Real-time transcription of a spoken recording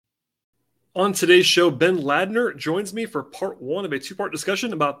On today's show, Ben Ladner joins me for part one of a two-part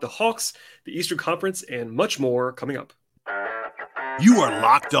discussion about the Hawks, the Eastern Conference, and much more coming up. You are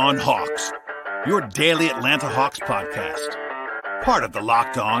Locked On Hawks, your daily Atlanta Hawks podcast. Part of the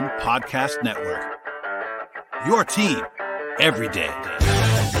Locked On Podcast Network. Your team every day.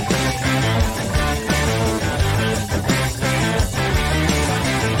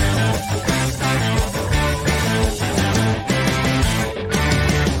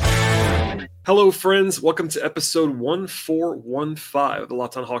 Hello, friends. Welcome to episode 1415 of the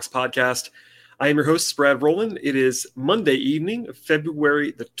Locked On Hawks podcast. I am your host, Brad Rowland. It is Monday evening,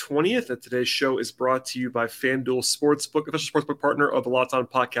 February the 20th, and today's show is brought to you by FanDuel Sportsbook, official sportsbook partner of the Locked On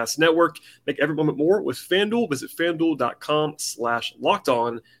Podcast Network. Make every moment more with FanDuel. Visit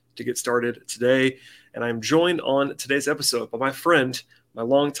FanDuel.com/LockedOn to get started today. And I'm joined on today's episode by my friend, my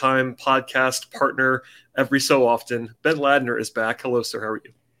longtime podcast partner every so often. Ben Ladner is back. Hello, sir. How are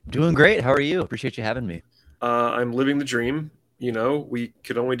you? Doing great. How are you? Appreciate you having me. I'm living the dream. You know, we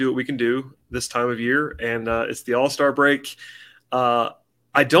could only do what we can do this time of year, and it's the All-Star break. I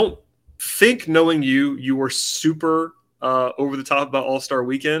don't think, knowing you were super over the top about All-Star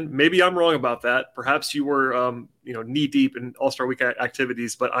weekend. Maybe I'm wrong about that. Perhaps you were, knee deep in All-Star week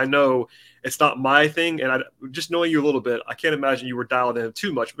activities, but I know it's not my thing. And just knowing you a little bit, I can't imagine you were dialed in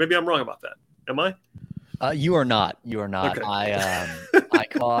too much. Maybe I'm wrong about that. Am I? You are not. You are not. Okay. I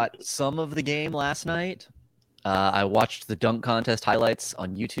caught some of the game last night. I watched the dunk contest highlights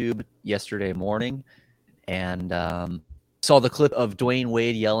on YouTube yesterday morning, and saw the clip of Dwayne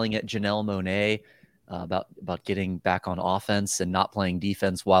Wade yelling at Janelle Monáe about getting back on offense and not playing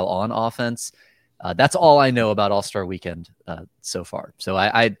defense while on offense. That's all I know about All-Star Weekend so far. So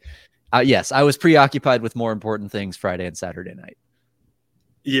yes, I was preoccupied with more important things Friday and Saturday night.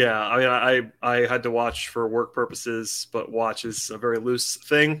 Yeah, I mean, I had to watch for work purposes, but watch is a very loose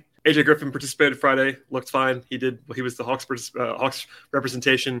thing. AJ Griffin participated Friday, looked fine. He was the Hawks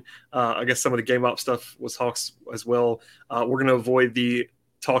representation. I guess some of the game op stuff was Hawks as well. We're going to avoid the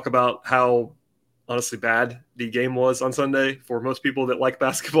talk about how honestly bad the game was on Sunday for most people that like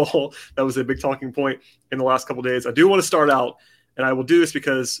basketball. That was a big talking point in the last couple of days. I do want to start out, and I will do this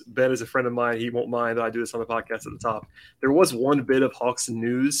because Ben is a friend of mine. He won't mind that I do this on the podcast at the top. There was one bit of Hawks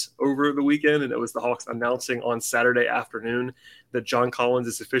news over the weekend, and it was the Hawks announcing on Saturday afternoon that John Collins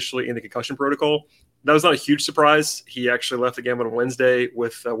is officially in the concussion protocol. That was not a huge surprise. He actually left the game on Wednesday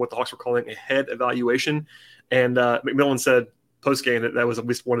with what the Hawks were calling a head evaluation. And McMillan said post-game that was at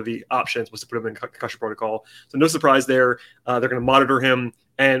least one of the options, was to put him in concussion protocol. So no surprise there. They're going to monitor him.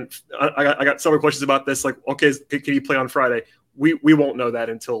 And I got several questions about this. Like, okay, can he play on Friday? We won't know that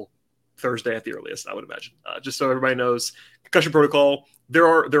until Thursday at the earliest, I would imagine. Just so everybody knows, concussion protocol,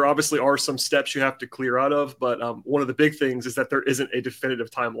 there obviously are some steps you have to clear out of, but one of the big things is that there isn't a definitive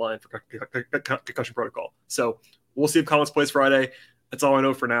timeline for concussion protocol. So we'll see if Collins plays Friday. That's all I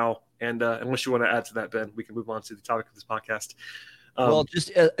know for now. And unless you want to add to that, Ben, we can move on to the topic of this podcast. Well,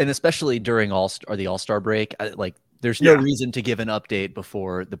 and especially during the All-Star break, there's no reason to give an update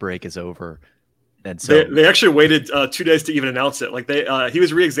before the break is over. And so they actually waited 2 days to even announce it. Like he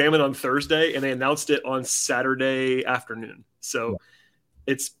was re-examined on Thursday, and they announced it on Saturday afternoon. So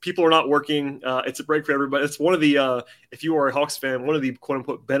it's people are not working. It's a break for everybody. It's one of the if you are a Hawks fan, one of the quote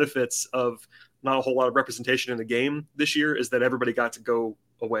unquote benefits of not a whole lot of representation in the game this year is that everybody got to go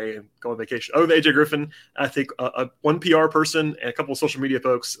away and go on vacation. Other than AJ Griffin, I think one PR person and a couple of social media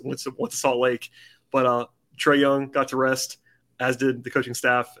folks went to Salt Lake, but Trae Young got to rest, as did the coaching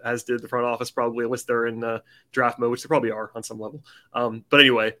staff, as did the front office, probably, unless they're in draft mode, which they probably are on some level. But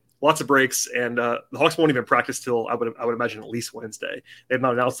anyway, lots of breaks, and the Hawks won't even practice till I would imagine at least Wednesday. They have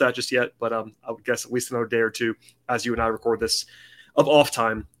not announced that just yet, but I would guess at least another day or two as you and I record this of off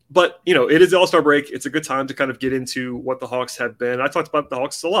time. But, it is the All-Star break. It's a good time to kind of get into what the Hawks have been. I talked about the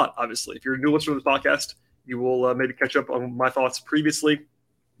Hawks a lot, obviously. If you're a new listener to the podcast, you will maybe catch up on my thoughts previously.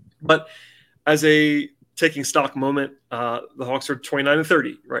 But as a taking stock moment, the Hawks are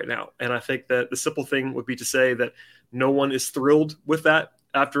 29-30 right now. And I think that the simple thing would be to say that no one is thrilled with that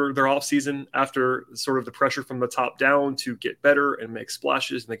after their offseason, after sort of the pressure from the top down to get better and make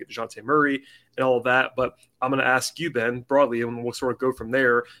splashes and they get DeJounte Murray and all of that. But I'm going to ask you, Ben, broadly, and we'll sort of go from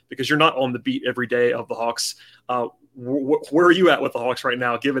there because you're not on the beat every day of the Hawks. Where are you at with the Hawks right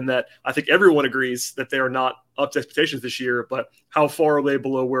now, given that I think everyone agrees that they are not up to expectations this year, but how far are they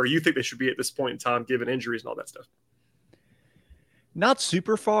below where you think they should be at this point in time, given injuries and all that stuff? Not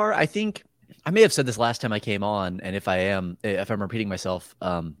super far. I think I may have said this last time I came on, and if I'm repeating myself,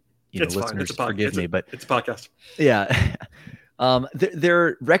 listeners, forgive me, but it's a podcast. Yeah.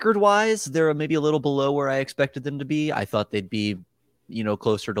 They're record-wise, they're maybe a little below where I expected them to be. I thought they'd be,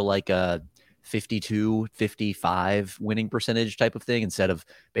 closer to like a 52, 55 winning percentage type of thing instead of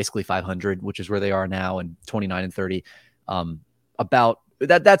basically 500, which is where they are now, and 29 and 30. About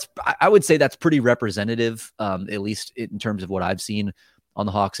that's I would say that's pretty representative, at least in terms of what I've seen on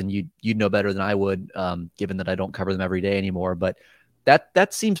the Hawks, and you'd know better than I would, given that I don't cover them every day anymore. But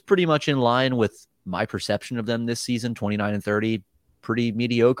that seems pretty much in line with my perception of them this season. 29 and 30, pretty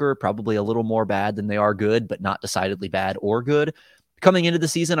mediocre, probably a little more bad than they are good, but not decidedly bad or good. Coming into the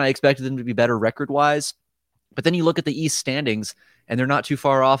season, I expected them to be better record-wise, but then you look at the East standings, and they're not too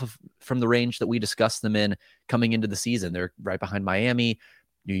far off from the range that we discussed them in coming into the season. They're right behind Miami,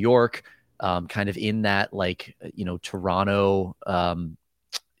 New York, kind of in that, like, Toronto,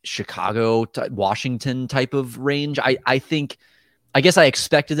 Chicago, Washington type of range. I guess I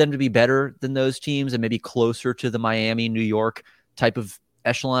expected them to be better than those teams and maybe closer to the Miami, New York type of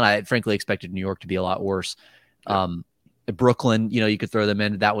echelon. I frankly expected New York to be a lot worse. Brooklyn, you could throw them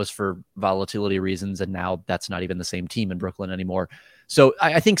in. That was for volatility reasons, and now that's not even the same team in Brooklyn anymore. So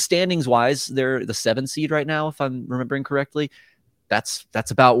I think standings wise, they're the 7th seed right now, if I'm remembering correctly. That's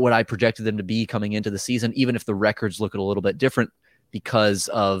about what I projected them to be coming into the season, even if the records look a little bit different because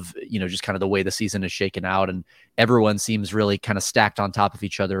of, just kind of the way the season is shaken out, and everyone seems really kind of stacked on top of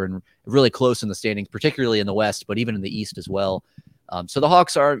each other and really close in the standings, particularly in the West, but even in the East as well. So the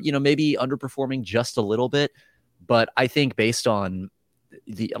Hawks are, maybe underperforming just a little bit, but I think based on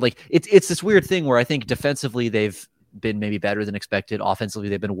it's this weird thing where I think defensively they've been maybe better than expected. Offensively,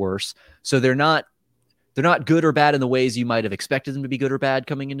 they've been worse. So they're not good or bad in the ways you might have expected them to be good or bad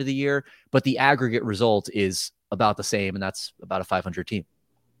coming into the year, but the aggregate result is about the same, and that's about a 500 team.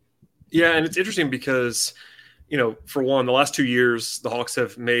 Yeah, and it's interesting because, for one, the last 2 years, the Hawks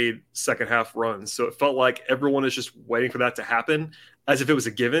have made second half runs. So it felt like everyone is just waiting for that to happen as if it was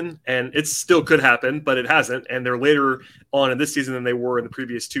a given, and it still could happen, but it hasn't. And they're later on in this season than they were in the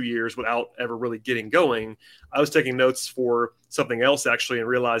previous 2 years without ever really getting going. I was taking notes for something else actually and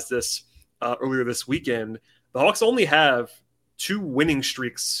realized this earlier this weekend. The Hawks only have 2 winning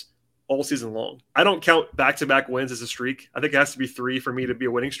streaks all season long. I don't count back-to-back wins as a streak. I think it has to be 3 for me to be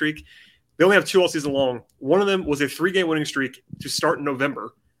a winning streak. They only have 2 all season long. One of them was a 3-game winning streak to start in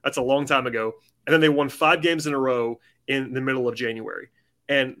November. That's a long time ago. And then they won 5 games in a row in the middle of January.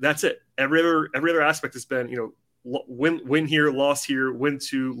 And that's it. Every other aspect has been, win here, loss here, win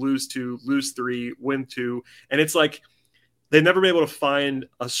 2, lose 3, win 2. And it's like they've never been able to find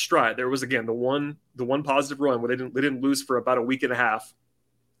a stride. There was, again, the one positive run where they didn't lose for about a week and a half.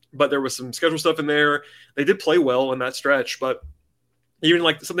 But there was some schedule stuff in there. They did play well in that stretch, but even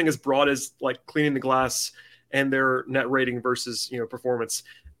like something as broad as like cleaning the glass and their net rating versus, performance,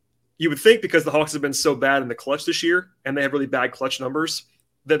 you would think because the Hawks have been so bad in the clutch this year and they have really bad clutch numbers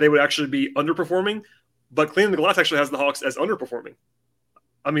that they would actually be underperforming. But cleaning the glass actually has the Hawks as underperforming.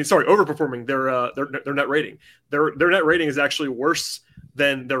 Overperforming their net rating. Their net rating is actually worse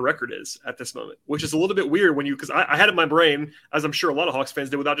than their record is at this moment, which is a little bit weird because I had it in my brain, as I'm sure a lot of Hawks fans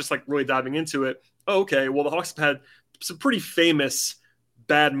did without just like really diving into it. Oh, okay, well, the Hawks have had some pretty famous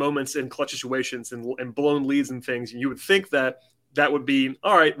bad moments in clutch situations and blown leads and things. And you would think that would be,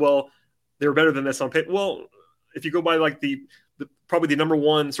 all right, well, they were better than this on paper. Well, if you go by like the probably the number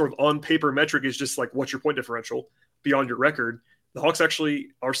one sort of on paper metric is just like what's your point differential beyond your record. The Hawks actually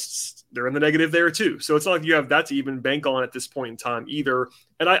they're in the negative there too. So it's not like you have that to even bank on at this point in time either.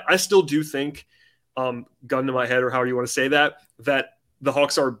 And I still do think, gun to my head or however you want to say that the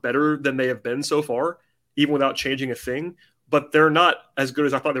Hawks are better than they have been so far, even without changing a thing. But they're not as good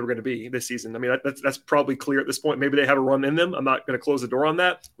as I thought they were going to be this season. I mean, that's probably clear at this point. Maybe they have a run in them. I'm not going to close the door on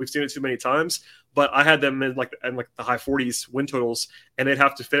that. We've seen it too many times. But I had them in like the high 40s win totals, and they'd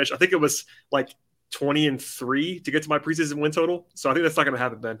have to finish. I think it was like 20-3 to get to my preseason win total. So I think that's not going to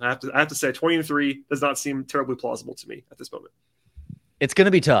happen, Ben. I have to say 20-3 does not seem terribly plausible to me at this moment. It's going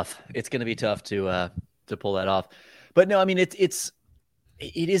to be tough. It's going to be tough to pull that off. But no, I mean, it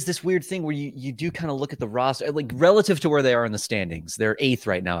is this weird thing where you do kind of look at the roster, like relative to where they are in the standings. They're 8th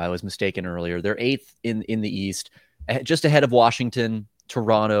right now. I was mistaken earlier. They're 8th in the East, just ahead of Washington,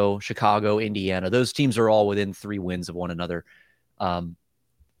 Toronto, Chicago, Indiana. Those teams are all within 3 wins of one another.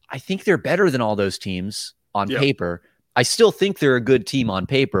 I think they're better than all those teams on paper. I still think they're a good team on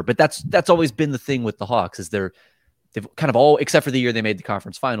paper, but that's always been the thing with the Hawks is they've kind of all, except for the year they made the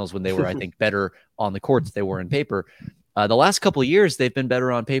conference finals when they were, I think, better on the court than they were in paper. The last couple of years, they've been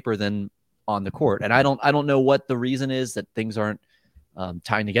better on paper than on the court. And I don't know what the reason is that things aren't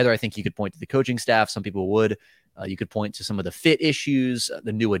tying together. I think you could point to the coaching staff. Some people would. You could point to some of the fit issues,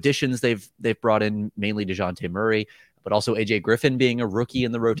 the new additions they've brought in, mainly DeJounte Murray, but also AJ Griffin being a rookie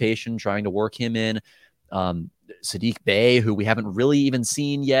in the rotation, trying to work him in. Sadiq Bey, who we haven't really even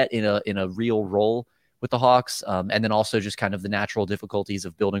seen yet in a real role with the Hawks. And then also just kind of the natural difficulties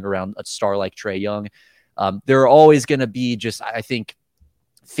of building around a star like Trae Young. There are always going to be just, I think,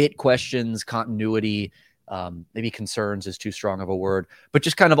 fit questions, continuity, maybe concerns is too strong of a word, but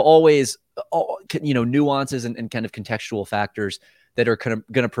just kind of always, nuances and kind of contextual factors that are kind of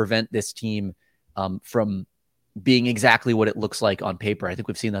going to prevent this team from being exactly what it looks like on paper. I think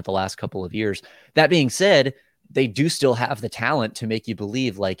we've seen that the last couple of years. That being said, they do still have the talent to make you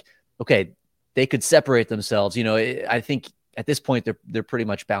believe like, okay, they could separate themselves. I think at this point they're pretty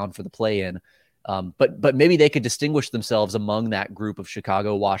much bound for the play-in. But maybe they could distinguish themselves among that group of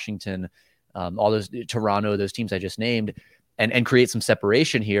Chicago, Washington, all those Toronto, those teams I just named, and create some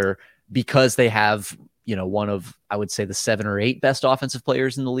separation here because they have, one of, I would say, the 7 or 8 best offensive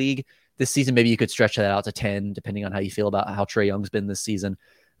players in the league this season. Maybe you could stretch that out to 10, depending on how you feel about how Trae Young's been this season.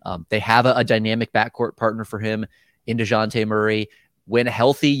 They have a dynamic backcourt partner for him in DeJounte Murray. When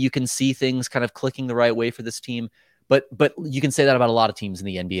healthy, you can see things kind of clicking the right way for this team. But you can say that about a lot of teams in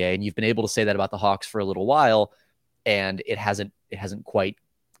the NBA, and you've been able to say that about the Hawks for a little while, and it hasn't quite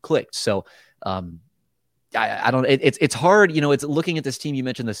clicked. So I don't. It's hard. It's looking at this team. You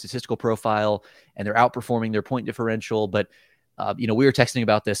mentioned the statistical profile, and they're outperforming their point differential. But we were texting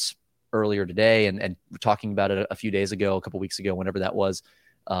about this earlier today, and talking about it a few days ago, a couple weeks ago, whenever that was,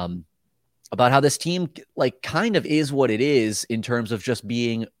 about how this team like kind of is what it is in terms of just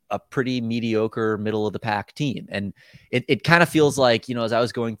being a pretty mediocre middle of the pack team. And it kind of feels like, as I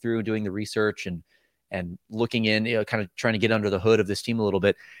was going through and doing the research and looking in, kind of trying to get under the hood of this team a little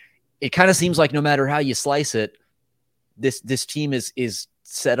bit, it kind of seems like no matter how you slice it, this team is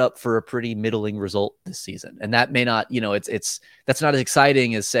set up for a pretty middling result this season. And that may not, that's not as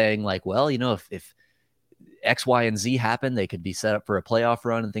exciting as saying like, well, if X, Y, and Z happen, they could be set up for a playoff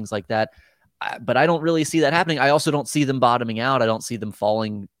run and things like that. But I don't really see that happening. I also don't see them bottoming out. I don't see them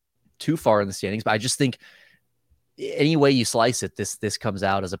falling too far in the standings, but I just think any way you slice it, this comes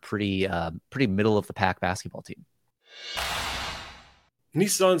out as a pretty middle of the pack basketball team.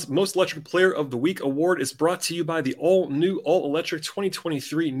 Nissan's Most Electric Player of the Week award is brought to you by the all-new, all-electric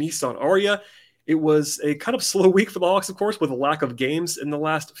 2023 Nissan Ariya. It was a kind of slow week for the Hawks, of course, with a lack of games in the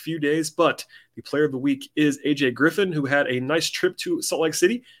last few days, but the player of the week is AJ Griffin, who had a nice trip to Salt Lake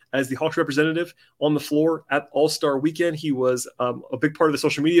City as the Hawks representative on the floor at All-Star Weekend. He was a big part of the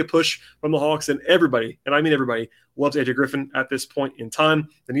social media push from the Hawks, and everybody, and I mean everybody, loves AJ Griffin at this point in time.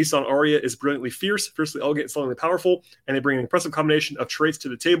 The Nissan Ariya is brilliantly fierce, fiercely elegant, and slightly powerful, and they bring an impressive combination of traits to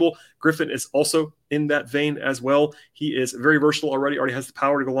the table. Griffin is also in that vein as well. He is very versatile already has the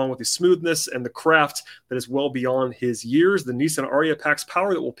power to go along with the smoothness and the craft that is well beyond his years. The Nissan Ariya packs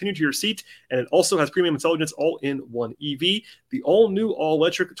power that will pin you to your seat, and it also has premium intelligence all in one EV. The all-new,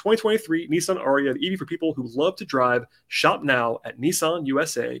 all-electric 2023 Nissan Ariya, the EV for people who love to drive. Shop now at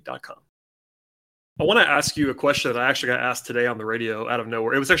nissanusa.com. I want to ask you a question that I actually got asked today on the radio out of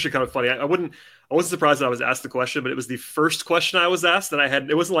nowhere. It was actually kind of funny. I wasn't surprised that I was asked the question, but it was the first question I was asked, and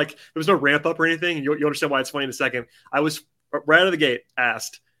it wasn't like there was no ramp up or anything. And you'll understand why it's funny in a second. I was right out of the gate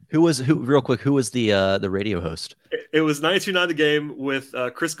asked. Who was the radio host? It was 92.9 The Game with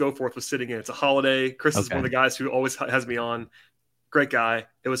Chris Goforth was sitting in. It's a holiday. Chris is one of the guys who always has me on. Great guy.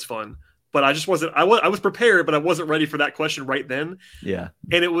 It was fun. But I just wasn't. I was prepared, but I wasn't ready for that question right then. Yeah,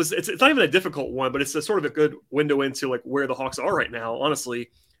 and it's not even a difficult one, but it's a sort of a good window into like where the Hawks are right now, honestly.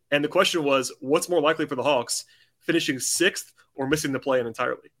 And the question was, what's more likely for the Hawks, finishing 6th or missing the play-in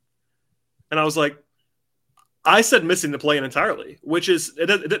entirely? And I was like, I said missing the play-in entirely, which is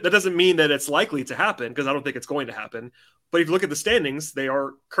that doesn't mean that it's likely to happen because I don't think it's going to happen. But if you look at the standings, they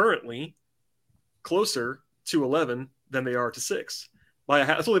are currently closer to 11 than they are to 6.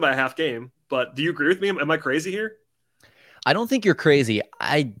 It's only by a half game, but do you agree with me? Am I crazy here? I don't think you're crazy.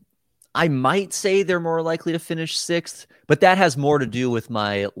 I might say they're more likely to finish 6th, but that has more to do with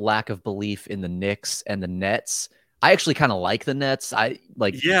my lack of belief in the Knicks and the Nets. I actually kind of like the Nets.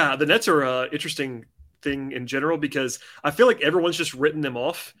 Yeah, the Nets are an interesting thing in general because I feel like everyone's just written them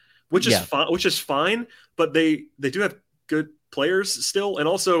off, which is fine, but they do have good players still, and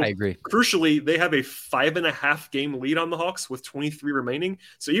also I agree. Crucially, they have a 5.5 game lead on the Hawks with 23 remaining.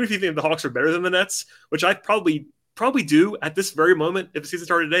 So even if you think the Hawks are better than the Nets, which I probably do at this very moment, if the season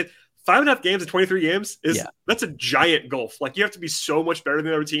started today, 5.5 games in 23 games that's a giant gulf. Like you have to be so much better than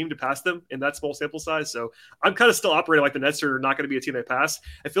the other team to pass them in that small sample size. So I'm kind of still operating like the Nets are not going to be a team they pass.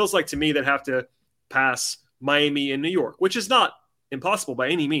 It feels like to me they'd have to pass Miami and New York, which is not impossible by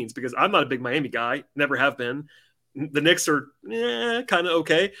any means because I'm not a big Miami guy, never have been. The Knicks are kind of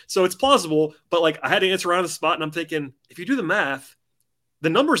okay. So it's plausible, but like I had to answer around the spot and I'm thinking, if you do the math, the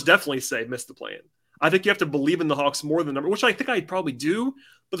numbers definitely say miss the play-in. I think you have to believe in the Hawks more than number, which I think I probably do.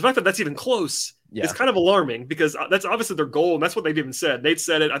 But the fact that that's even close is kind of alarming because that's obviously their goal, and that's what they've even said. Nate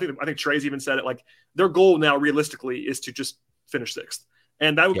said it. I think Trey's even said it. Like their goal now, realistically, is to just finish 6th,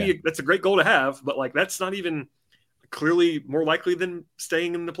 and that would that's a great goal to have. But like that's not even clearly more likely than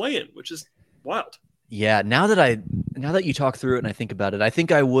staying in the play-in, which is wild. Yeah, now that you talk through it and I think about it, I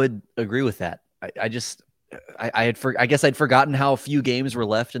think I would agree with that. I guess I'd forgotten how few games were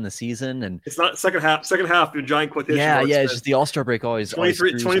left in the season, and it's not second half in giant quotation. Yeah, it's just the All-Star break always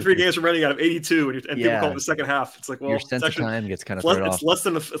 23 games remaining out of 82, and people call it the second half. It's like, well, your sense of time gets kind of thrown off. It's less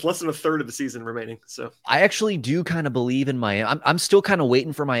than a third of the season remaining. So I actually do kind of believe in Miami. I'm still kind of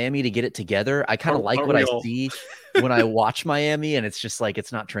waiting for Miami to get it together. I kind of like what I see when I watch Miami, and it's just like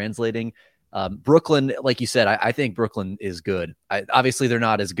it's not translating. Brooklyn, like you said, I think Brooklyn is good. Obviously, they're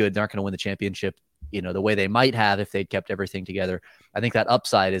not as good. They're not going to win the championship, the way they might have if they'd kept everything together. I think that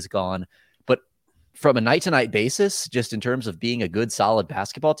upside is gone. But from a night-to-night basis, just in terms of being a good, solid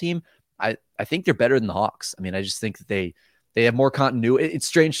basketball team, I think they're better than the Hawks. I mean, I just think that they have more continuity. It's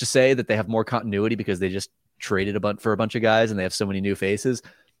strange to say that they have more continuity because they just traded for a bunch of guys and they have so many new faces.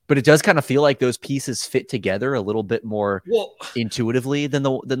 But it does kind of feel like those pieces fit together a little bit more intuitively than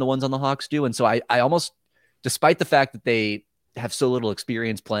the ones on the Hawks do. And so I almost, despite the fact that they have so little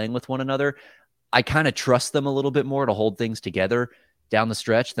experience playing with one another, I kind of trust them a little bit more to hold things together down the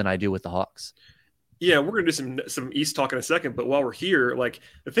stretch than I do with the Hawks. Yeah, we're going to do some East talk in a second. But while we're here, like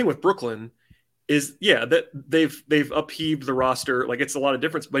the thing with Brooklyn is, that they've upheaved the roster. Like it's a lot of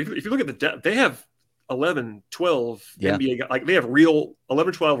difference. But if you look at the depth, they have 11, 12 NBA, like they have real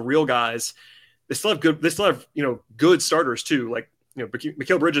 11, 12 real guys. They still have good starters too. Like,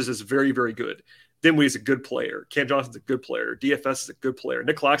 Mikal Bridges is very, very good. Dinwiddie is a good player. Cam Johnson's a good player. DFS is a good player.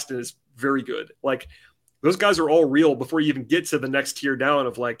 Nick Claxton is very good. Like those guys are all real before you even get to the next tier down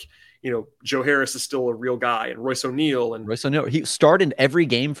of like, Joe Harris is still a real guy and Royce O'Neal, he started every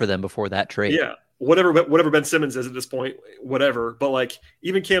game for them before that trade. Yeah. Whatever Ben Simmons is at this point, whatever. But like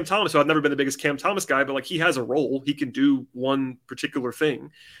even Cam Thomas, who I've never been the biggest Cam Thomas guy, but like he has a role. He can do one particular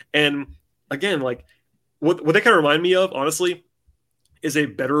thing. And again, like what they kind of remind me of, honestly, is a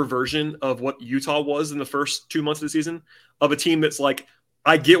better version of what Utah was in the first 2 months of the season, of a team that's like,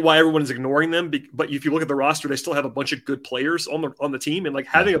 I get why everyone's ignoring them, but if you look at the roster, they still have a bunch of good players on the team, and like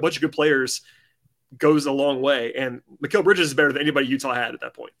having a bunch of good players goes a long way. And Mikal Bridges is better than anybody Utah had at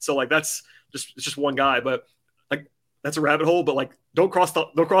that point. So like it's just one guy, but like that's a rabbit hole. But like don't cross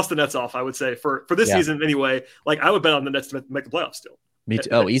the Nets off. I would say for this season anyway. Like I would bet on the Nets to make the playoffs still. Me too.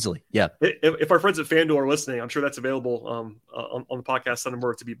 Oh, easily. Yeah. If our friends at FanDuel are listening, I'm sure that's available on the podcast Sunday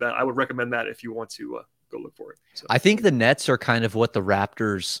morning to be bet. I would recommend that if you want to go look for it. So. I think the Nets are kind of what the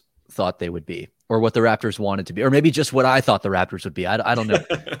Raptors thought they would be, or what the Raptors wanted to be, or maybe just what I thought the Raptors would be. I don't know,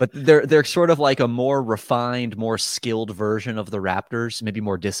 but they're sort of like a more refined, more skilled version of the Raptors, maybe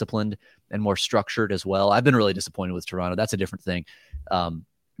more disciplined and more structured as well. I've been really disappointed with Toronto. That's a different thing.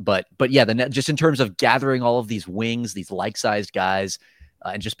 But yeah, the Net, just in terms of gathering all of these wings, these like-sized guys,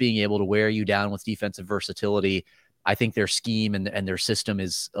 and just being able to wear you down with defensive versatility, I think their scheme and their system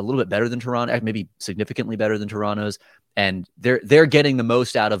is a little bit better than Toronto, maybe significantly better than Toronto's. And they're getting the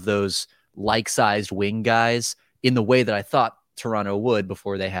most out of those like-sized wing guys in the way that I thought Toronto would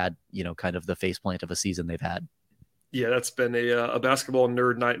before they had, kind of the faceplant of a season they've had. Yeah, that's been a basketball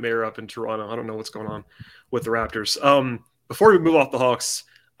nerd nightmare up in Toronto. I don't know what's going on with the Raptors. Before we move off the Hawks,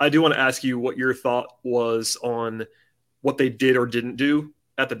 I do want to ask you what your thought was on what they did or didn't do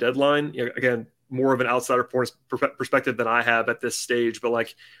at the deadline. Again, more of an outsider perspective than I have at this stage, but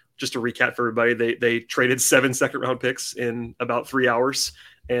like just to recap for everybody, they traded 7 second-round picks in about 3 hours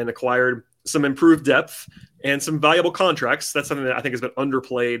and acquired some improved depth and some valuable contracts. That's something that I think has been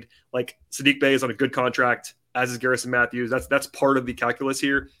underplayed. Like Saddiq Bey is on a good contract, as is Garrison Matthews. That's part of the calculus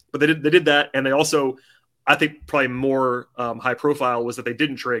here. But they did that, and they also, I think probably more high profile was that they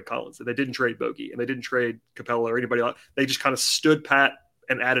didn't trade Collins, that they didn't trade Bogey, and they didn't trade Capella or anybody else. They just kind of stood pat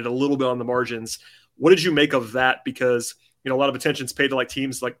and added a little bit on the margins. What did you make of that? Because, a lot of attention's paid to like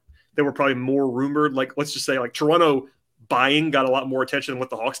teams like they were probably more rumored. Like, let's just say like Toronto buying got a lot more attention than what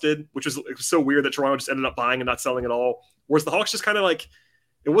the Hawks did, it was so weird that Toronto just ended up buying and not selling at all. Whereas the Hawks just kind of like,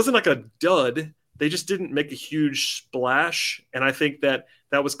 it wasn't like a dud. They just didn't make a huge splash. And I think that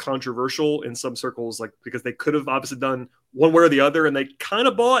was controversial in some circles, like because they could have obviously done one way or the other, and they kind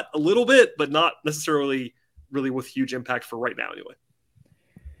of bought a little bit, but not necessarily really with huge impact for right now anyway.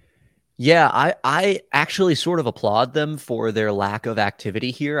 Yeah, I actually sort of applaud them for their lack of activity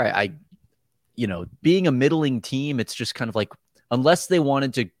here. I being a middling team, it's just kind of like, unless they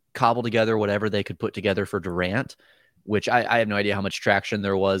wanted to cobble together whatever they could put together for Durant, which I have no idea how much traction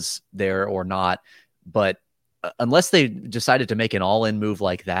there was there or not. But unless they decided to make an all-in move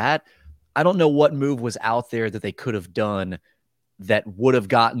like that, I don't know what move was out there that they could have done that would have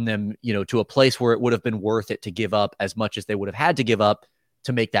gotten them, to a place where it would have been worth it to give up as much as they would have had to give up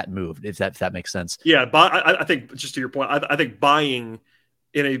to make that move, if that makes sense. Yeah, but I think, just to your point, I think buying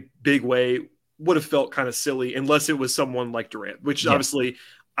in a big way would have felt kind of silly unless it was someone like Durant, which obviously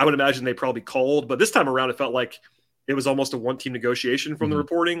I would imagine they probably called. But this time around, it felt like it was almost a one-team negotiation from the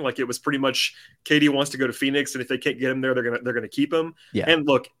reporting. Like it was pretty much KD wants to go to Phoenix, and if they can't get him there, they're gonna keep him. Yeah. And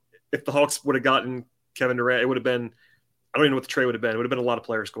look, if the Hawks would have gotten Kevin Durant, it would have been, I don't even know what the trade would have been. It would have been a lot of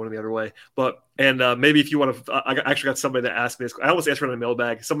players going the other way. But maybe if you want to, I actually got somebody that asked me this. I almost answered in a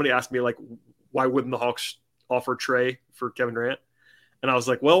mailbag. Somebody asked me like, why wouldn't the Hawks offer Trey for Kevin Durant? And I was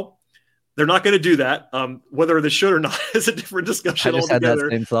like, well, they're not going to do that. Whether they should or not is a different discussion I just altogether.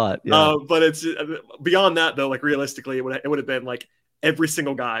 Had that same thought. Yeah. But it's beyond that though. Like realistically, it would have been like every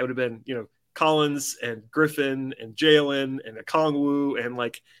single guy. It would have been Collins and Griffin and Jalen and Okongwu and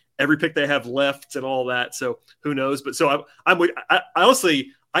like every pick they have left and all that. So who knows? But so I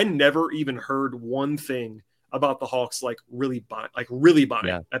honestly, I never even heard one thing about the Hawks really buying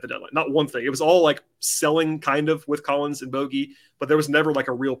at the deadline. Not one thing. It was all like selling kind of with Collins and Bogey, but there was never like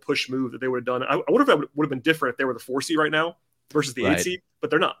a real push move that they would have done. I wonder if that would have been different if they were the 4 seed right now versus the 8 seed, but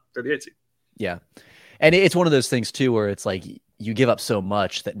they're not. They're the 8 seed. Yeah. And it's one of those things too, where it's like you give up so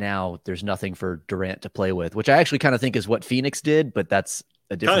much that now there's nothing for Durant to play with, which I actually kind of think is what Phoenix did, but that's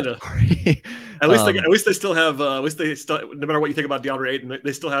a different story. At least they still have, no matter what you think about DeAndre Ayton,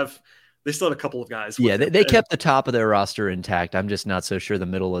 they still have a couple of guys. Yeah, they kept the top of their roster intact. I'm just not so sure the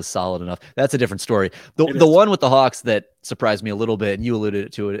middle is solid enough. That's a different story. The one with the Hawks that surprised me a little bit, and you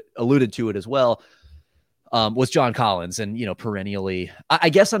alluded to it as well, was John Collins. And, perennially, I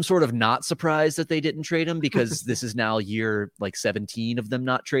guess I'm sort of not surprised that they didn't trade him because this is now year 17 of them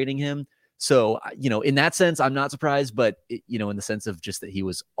not trading him. So, in that sense, I'm not surprised, but, in the sense of just that he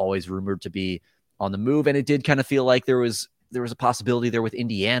was always rumored to be on the move. And it did kind of feel like there was a possibility there with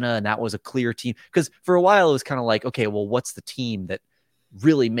Indiana, and that was a clear team. Because for a while, it was kind of like, okay, well, what's the team that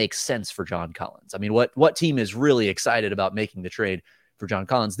really makes sense for John Collins? I mean, what team is really excited about making the trade for John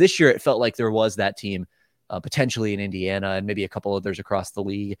Collins? This year, it felt like there was that team, potentially in Indiana and maybe a couple others across the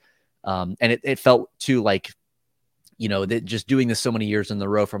league. And it felt too like, that just doing this so many years in a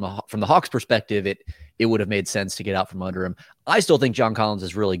row from the Hawks perspective, it would have made sense to get out from under him. I still think John Collins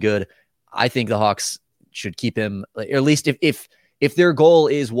is really good. I think the Hawks should keep him, or at least if their goal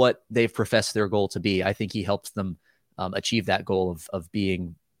is what they've professed their goal to be. I think he helps them achieve that goal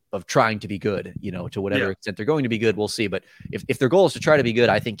of trying to be good, to whatever extent they're going to be good. We'll see. But if their goal is to try to be good,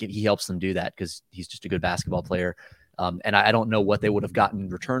 I think he helps them do that because he's just a good basketball player. And I don't know what they would have gotten in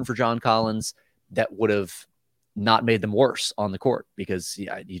return for John Collins that would have not made them worse on the court, because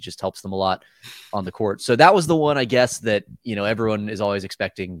he just helps them a lot on the court. So that was the one, I guess, that, everyone is always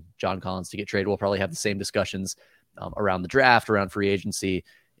expecting John Collins to get traded. We'll probably have the same discussions around the draft, around free agency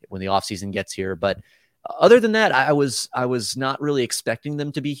when the offseason gets here. But other than that, I was not really expecting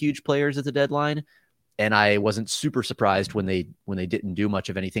them to be huge players at the deadline. And I wasn't super surprised when they didn't do much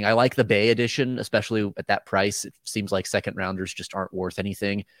of anything. I like the Bay edition, especially at that price. It seems like second rounders just aren't worth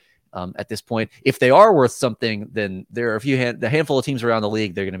anything. At this point, if they are worth something, then there are the handful of teams around the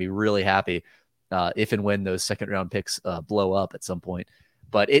league, they're going to be really happy if and when those second round picks blow up at some point.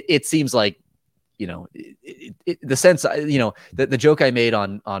 But it seems like, the sense, the joke I made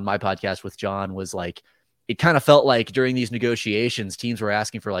on my podcast with John was like, it kind of felt like during these negotiations, teams were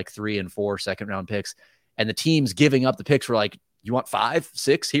asking for 3 and 4 second round picks, and the teams giving up the picks were like, you want 5,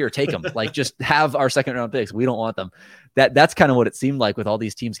 6? Here, take them. Just have our second round picks. We don't want them. That's kind of what it seemed like with all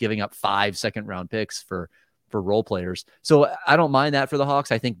these teams giving up 5 second round picks for role players. So I don't mind that for the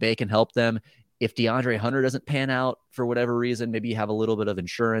Hawks. I think Bay can help them. If DeAndre Hunter doesn't pan out for whatever reason, maybe you have a little bit of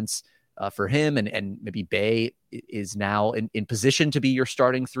insurance for him, and maybe Bay is now in position to be your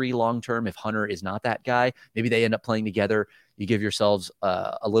starting 3 long-term. If Hunter is not that guy, maybe they end up playing together. You give yourselves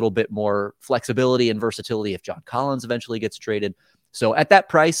a little bit more flexibility and versatility if John Collins eventually gets traded. So at that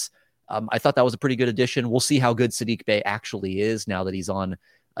price, I thought that was a pretty good addition. We'll see how good Saddiq Bey actually is now that he's on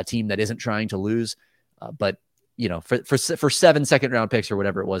a team that isn't trying to lose. But for 7 second round picks or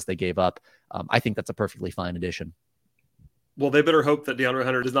whatever it was they gave up, I think that's a perfectly fine addition. Well, they better hope that DeAndre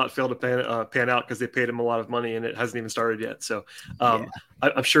Hunter does not fail to pan out, because they paid him a lot of money and it hasn't even started yet. So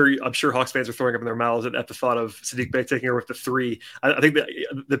I'm sure Hawks fans are throwing up in their mouths at the thought of Saddiq Bey taking over with the 3. I think that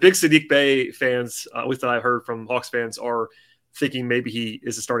the big Saddiq Bey fans, at least that I've heard from Hawks fans, are thinking maybe he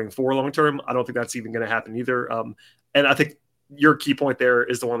is a starting 4 long term. I don't think that's even going to happen either. And I think your key point there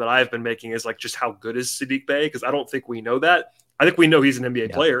is the one that I've been making, is just how good is Saddiq Bey? Because I don't think we know that. I think we know he's an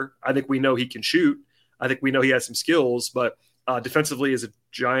NBA player. I think we know he can shoot. I think we know he has some skills, but defensively is a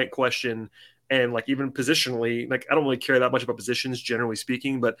giant question. And like even positionally, like I don't really care that much about positions generally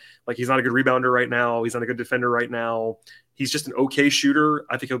speaking, but like he's not a good rebounder right now. He's not a good defender right now. He's just an okay shooter.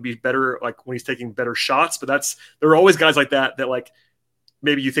 I think he'll be better like when he's taking better shots. But there are always guys like that like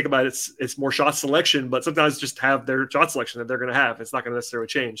maybe you think about it's more shot selection, but sometimes just have their shot selection that they're going to have. It's not going to necessarily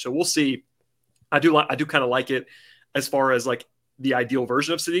change. So we'll see. I do kind of like it as far as like the ideal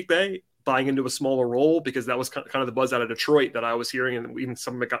version of Saddiq Bey buying into a smaller role, because that was kind of the buzz out of Detroit that I was hearing, and even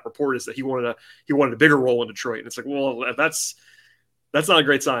some of it got reported is that he wanted a bigger role in Detroit. And it's like, well, that's not a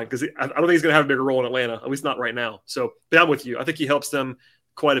great sign, because I don't think he's going to have a bigger role in Atlanta, at least not right now. So, but I'm with you. I think he helps them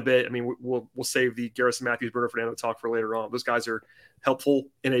quite a bit. I mean, we'll save the Garrison Matthews, Bruno Fernando talk for later on. Those guys are helpful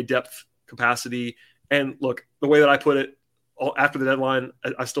in a depth capacity. And look, the way that I put it, after the deadline,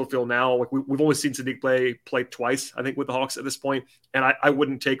 I still feel now like we've only seen Saddiq Bey play twice, I think, with the Hawks at this point, and I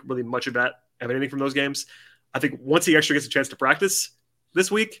wouldn't take really much of anything from those games. I think once he actually gets a chance to practice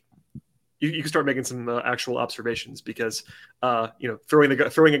this week, you can start making some actual observations, because throwing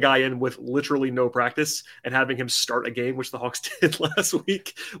a guy in with literally no practice and having him start a game, which the Hawks did last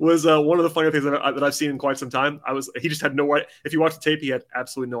week, was one of the funnier things that I've seen in quite some time. He just had no idea. If you watch the tape, he had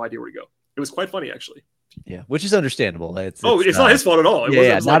absolutely no idea where to go. It was quite funny, actually. Yeah, which is understandable. It's not his fault at all.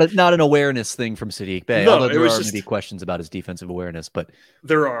 Not an awareness thing from Saddiq Bey. No, although there are maybe questions about his defensive awareness, but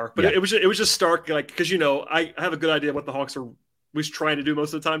there are. But it was just stark, like, because I have a good idea what the Hawks are was trying to do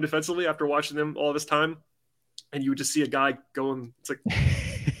most of the time defensively after watching them all this time, and you would just see a guy going. It's like,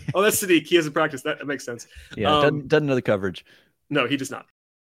 oh, that's Saddiq. He hasn't practiced. That makes sense. Yeah, doesn't know the coverage. No, he does not.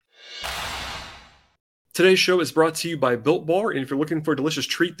 Today's show is brought to you by Built Bar, and if you're looking for a delicious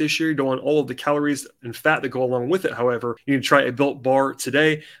treat this year, you don't want all of the calories and fat that go along with it. However, you need to try a Built Bar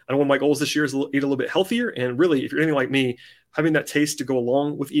today. And one of my goals this year is to eat a little bit healthier, and really, if you're anything like me, having that taste to go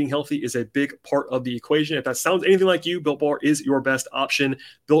along with eating healthy is a big part of the equation. If that sounds anything like you, Built Bar is your best option.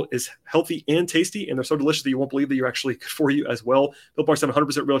 Built is healthy and tasty, and they're so delicious that you won't believe that you're actually good for you as well. Built Bar's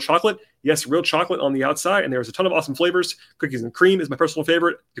 100% real chocolate. Yes, real chocolate on the outside, and there's a ton of awesome flavors. Cookies and cream is my personal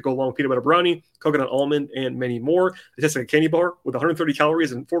favorite to go along with peanut butter brownie, coconut almond, and many more. It tastes like a candy bar with 130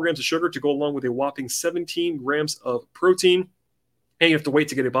 calories and 4 grams of sugar to go along with a whopping 17 grams of protein. And you have to wait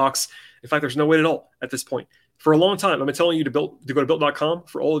to get a box. In fact, there's no wait at all at this point. For a long time, I've been telling you to go to Built.com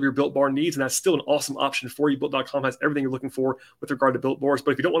for all of your Built Bar needs, and that's still an awesome option for you. Built.com has everything you're looking for with regard to Built Bars.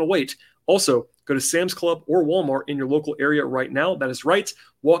 But if you don't want to wait, also go to Sam's Club or Walmart in your local area right now. That is right.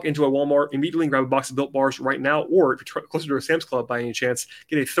 Walk into a Walmart immediately and grab a box of Built Bars right now. Or if you're closer to a Sam's Club by any chance,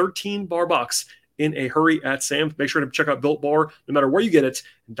 get a 13-bar box in a hurry at Sam's. Make sure to check out Built Bar no matter where you get it,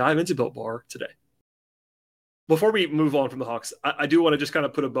 and dive into Built Bar today. Before we move on from the Hawks, I do want to just kind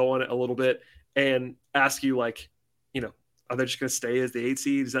of put a bow on it a little bit and ask you, like, are they just going to stay as the 8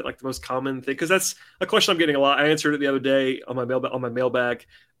 seed? Is that like the most common thing? Because that's a question I'm getting a lot. I answered it the other day on my mailbag,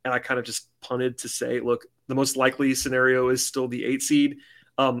 and I kind of just punted to say, look, the most likely scenario is still the 8 seed.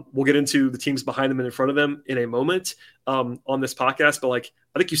 We'll get into the teams behind them and in front of them in a moment on this podcast. But like,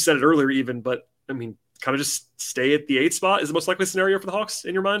 I think you said it earlier even, but I mean, kind of just stay at the 8 spot is the most likely scenario for the Hawks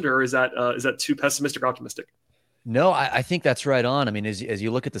in your mind, or is that too pessimistic or optimistic? No, I think that's right on. I mean, as you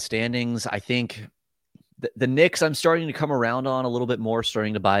look at the standings, I think the Knicks, I'm starting to come around on a little bit more,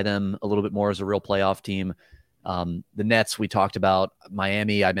 starting to buy them a little bit more as a real playoff team. The Nets, we talked about.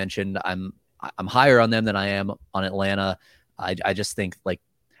 Miami, I mentioned. I'm higher on them than I am on Atlanta. I just think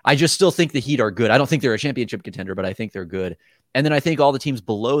I just still think the Heat are good. I don't think they're a championship contender, but I think they're good. And then I think all the teams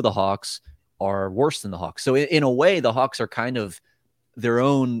below the Hawks are worse than the Hawks. So in a way, the Hawks are kind of their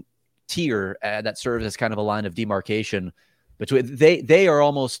own tier that serves as kind of a line of demarcation between they are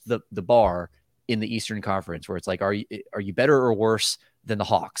almost the bar in the Eastern Conference, where it's like, are you better or worse than the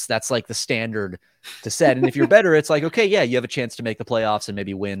Hawks? That's like the standard to set. And if you're better, it's like, okay, yeah, you have a chance to make the playoffs and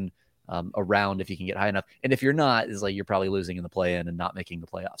maybe win a round if you can get high enough. And if you're not, it's like you're probably losing in the play-in and not making the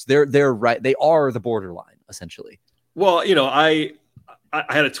playoffs. They're right. They are the borderline, essentially. Well, I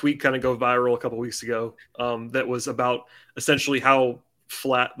had a tweet kind of go viral a couple of weeks ago that was about essentially how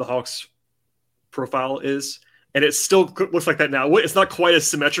flat the Hawks profile is. And it still looks like that now. It's not quite as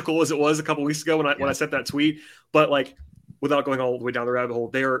symmetrical as it was a couple of weeks ago when I sent that tweet. But like, without going all the way down the rabbit hole,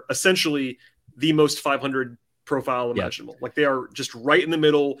 they are essentially the most 500 profile imaginable. Like, they are just right in the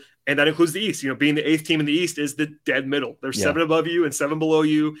middle, and that includes the East. Being the 8th team in the East is the dead middle. There's 7 above you and 7 below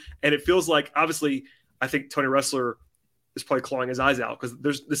you, and it feels like, obviously, I think Tony Ressler is probably clawing his eyes out because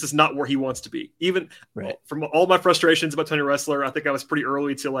this is not where he wants to be. Even from all my frustrations about Tony Ressler, I think I was pretty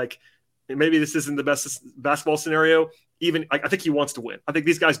early to like, maybe this isn't the best basketball scenario. Even I think he wants to win. I think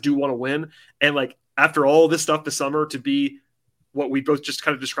these guys do want to win. And like, after all this stuff this summer, to be what we both just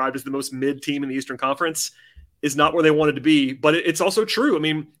kind of described as the most mid team in the Eastern Conference, is not where they wanted to be. But it's also true. I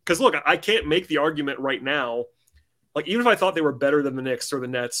mean, because look, I can't make the argument right now. Like, even if I thought they were better than the Knicks or the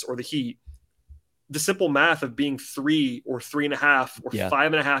Nets or the Heat, the simple math of being 3 or 3.5 or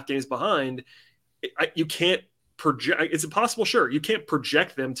 5.5 games behind, you can't project. It's impossible. Sure, you can't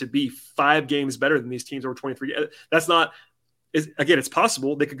project them to be 5 games better than these teams over 23. That's not. Again, it's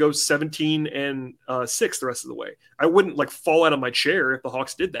possible they could go 17-6 the rest of the way. I wouldn't like fall out of my chair if the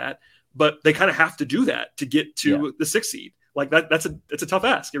Hawks did that, but they kind of have to do that to get to the 6th seed. Like that's a tough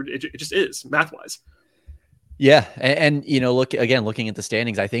ask. It just is math wise. Yeah. And looking at the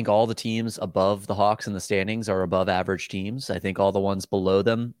standings, I think all the teams above the Hawks in the standings are above average teams. I think all the ones below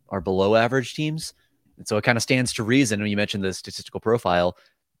them are below average teams. And so it kind of stands to reason when you mentioned the statistical profile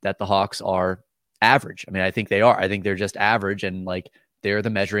that the Hawks are average. I mean, I think they are. I think they're just average, and like they're the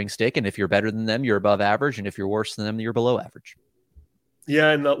measuring stick. And if you're better than them, you're above average. And if you're worse than them, you're below average.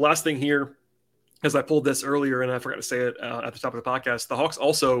 Yeah. And the last thing here, as I pulled this earlier and I forgot to say it at the top of the podcast, the Hawks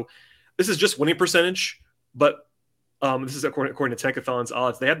also, this is just winning percentage, but this is according to Tankathon's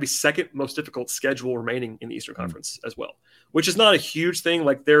odds. They have the second most difficult schedule remaining in the Eastern Conference as well, which is not a huge thing.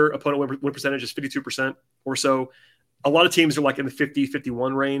 Like their opponent win percentage is 52% or so. A lot of teams are like in the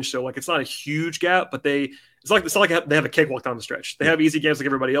 50-51 range. So like, it's not a huge gap, but it's not like they have a cakewalk down the stretch. They have easy games like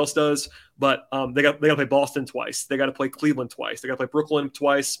everybody else does, but they got to play Boston twice. They got to play Cleveland twice. They got to play Brooklyn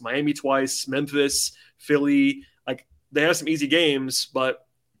twice, Miami twice, Memphis, Philly. Like they have some easy games, but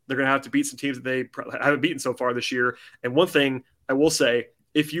they're going to have to beat some teams that they haven't beaten so far this year. And one thing I will say,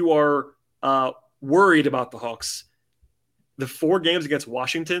 if you are worried about the Hawks, the 4 games against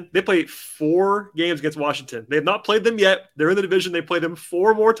Washington, they played 4 games against Washington. They have not played them yet. They're in the division. They play them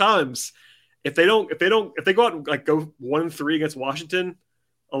 4 more times. If they go out and like go 1-3 against Washington,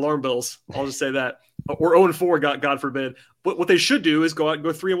 alarm bells. I'll just say that. Or 0-4, God forbid. But what they should do is go out and go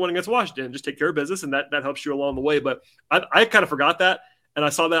 3-1 against Washington and just take care of business, and that helps you along the way. But I kind of forgot that, and I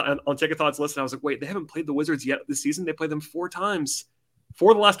saw that on Tankathon's list, and I was like, wait, they haven't played the Wizards yet this season. They played them 4 times.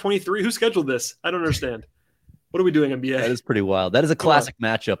 4 of the last 23. Who scheduled this? I don't understand. What are we doing, NBA? That is pretty wild. That is a classic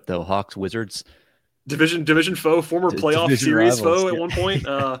matchup, though. Hawks, Wizards. Division foe, former playoff division series rivals, foe at one point.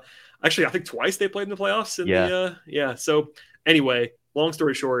 Actually, I think twice they played in the playoffs. So anyway, long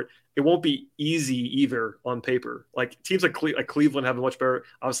story short, it won't be easy either on paper. Like teams like Cleveland have a much better,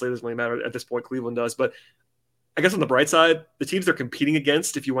 obviously it doesn't really matter at this point, Cleveland does. But I guess on the bright side, the teams they're competing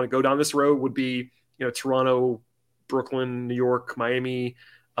against, if you want to go down this road, would be, Toronto, Brooklyn, New York, Miami,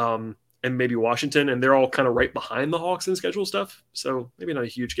 and maybe Washington, and they're all kind of right behind the Hawks in schedule stuff. So maybe not a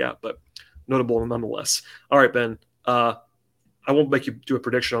huge gap, but notable nonetheless. All right, Ben, I won't make you do a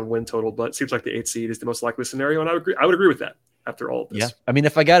prediction on win total, but it seems like the 8th seed is the most likely scenario, and I would agree with that after all of this. Yeah, I mean,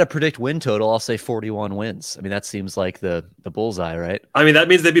 if I got to predict win total, I'll say 41 wins. I mean, that seems like the bullseye, right? I mean, that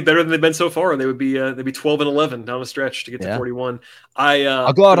means they'd be better than they've been so far. They'd be 12-11 down the stretch to get to 41.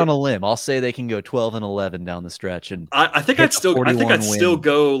 I'll go out on a limb. I'll say they can go 12-11 down the stretch, and I think I'd still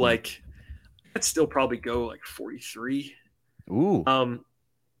go like. I'd still probably go like 43. Ooh.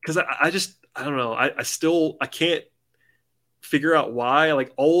 Because I don't know. I can't figure out why.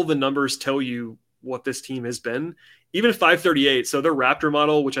 Like all of the numbers tell you what this team has been. Even 538. So their Raptor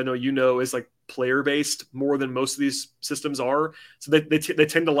model, which I know is like player based more than most of these systems are. So they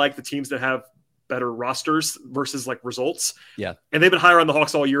tend to like the teams that have better rosters versus like results. Yeah. And they've been higher on the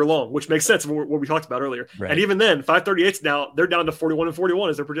Hawks all year long, which makes sense from what we talked about earlier. Right. And even then, 538's now they're down to 41-41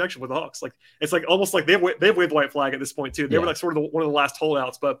 as their projection with the Hawks. Like it's like almost like they've waved the white flag at this point too. They were like sort of one of the last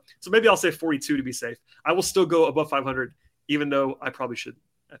holdouts, but so maybe I'll say 42 to be safe. I will still go above 500, even though I probably should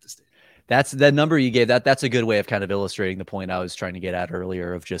at this stage. That's the number you gave. That's a good way of kind of illustrating the point I was trying to get at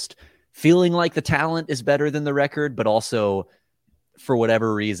earlier of just feeling like the talent is better than the record, but also for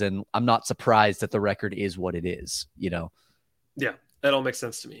whatever reason, I'm not surprised that the record is what it is, Yeah, that all makes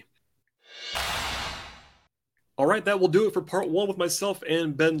sense to me. All right, that will do it for part 1 with myself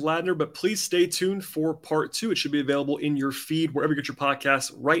and Ben Ladner, but please stay tuned for part 2. It should be available in your feed wherever you get your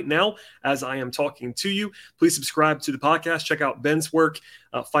podcasts right now as I am talking to you. Please subscribe to the podcast. Check out Ben's work.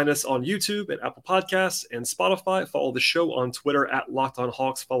 Find us on YouTube and Apple Podcasts and Spotify. Follow the show on Twitter at Locked On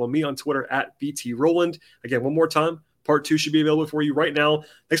Hawks. Follow me on Twitter at BT Rowland. Again, one more time, part 2 should be available for you right now.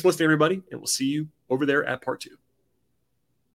 Thanks for listening, everybody, and we'll see you over there at part 2.